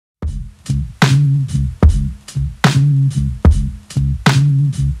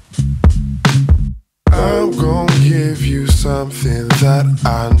something that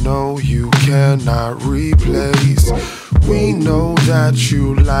I know you cannot replace. We know that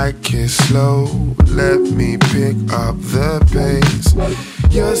you like it slow. Let me pick up the pace.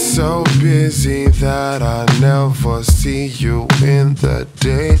 You're so busy that I never see you in the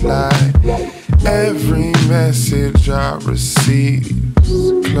daylight. Every message I receive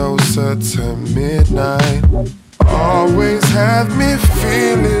is closer to midnight. Always have me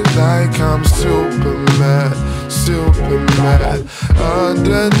feeling like I'm Superman, Superman.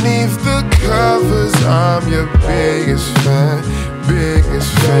 Underneath the covers, I'm your biggest fan,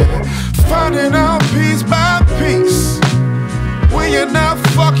 biggest fan. Finding out piece by piece when you're not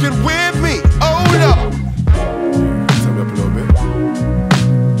fucking with me. Hold up. Turn me up a little bit.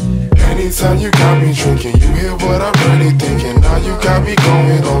 Anytime you got me drinking, you hear what I'm really thinking. Now you got me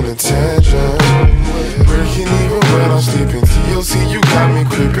going on a tangent. Breaking even when I'm sleeping. TLC, you got me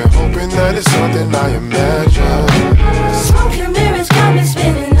creeping, hoping that it's something I imagine. Smoke and mirrors got me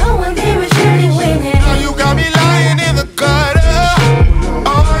spinning. No one here is really winning. Now you got me lying in the gutter.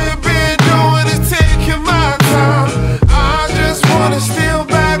 All you've been doing is taking my time. I just wanna steal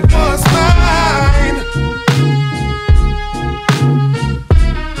back what's mine.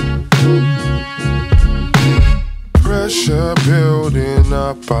 Pressure building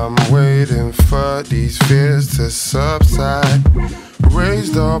up, I'm waiting for these fears to subside.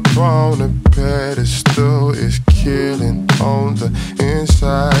 Raised up on a pedestal, is killing on the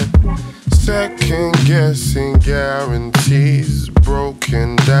inside. Second guessing guarantees,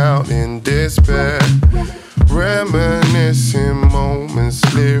 broken down in despair. Reminiscing moments,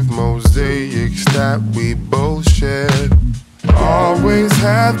 live mosaics that we both shared. Always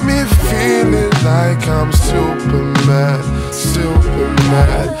have me feeling like I'm Superman,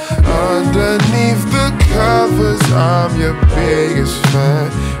 Superman. Underneath the covers, I'm your biggest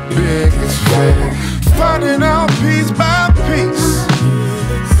fan, biggest fan. Finding out piece by piece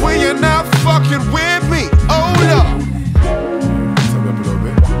when you're not fucking with me. Hold up. Turn me up a little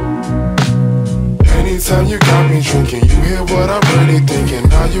bit. Anytime you got me drinking, you hear what I'm really thinking.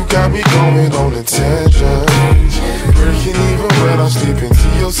 Now you got me going on a tangent. Breaking even when I'm sleeping.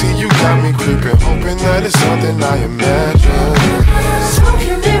 TLC, you got me creeping, hoping that it's something I imagine. Smoke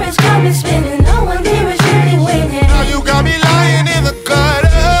and mirrors got me spinning. No one here is really winning. Now you got me lying in the gutter.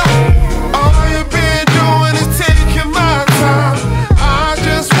 All you've been doing is taking my time. I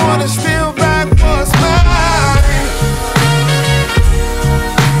just wanna steal back what's mine.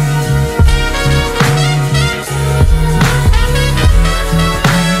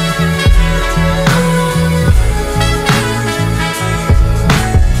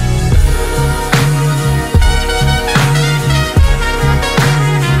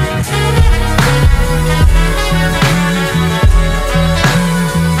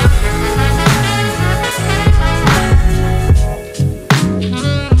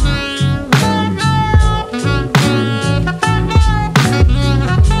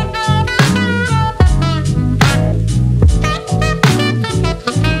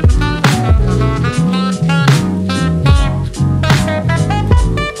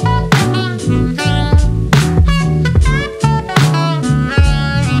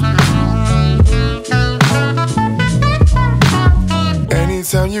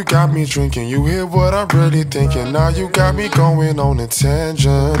 Anytime you got me drinking, you hear what I'm really thinking. Now you got me going on a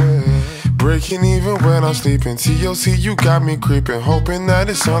tangent. Breaking even when I'm sleeping. TLC, you got me creeping, hoping that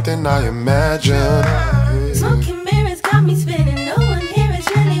it's something I imagine. Smoke and mirrors got me spinning. No one here is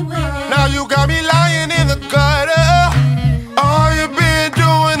really winning. Now you got me lying in the gutter. All you've been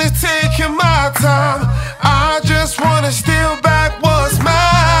doing is taking my time. I just wanna steal back what's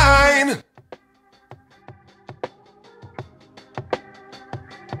mine.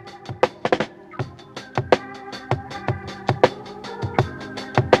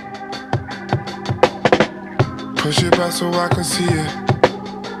 Push it back so I can see it.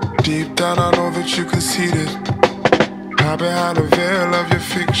 Deep down I know that you conceded. Hide behind the veil of your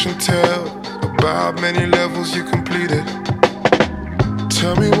fiction tale about many levels you completed.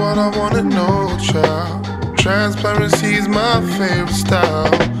 Tell me what I wanna know, child. Transparency is my favorite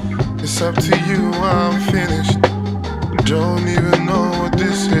style. It's up to you, I'm finished. Don't even know what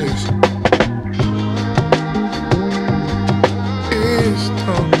this is. It's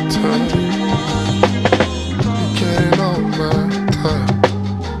time. Getting on my time,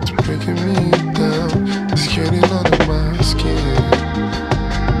 it's breaking me down, it's getting under my skin.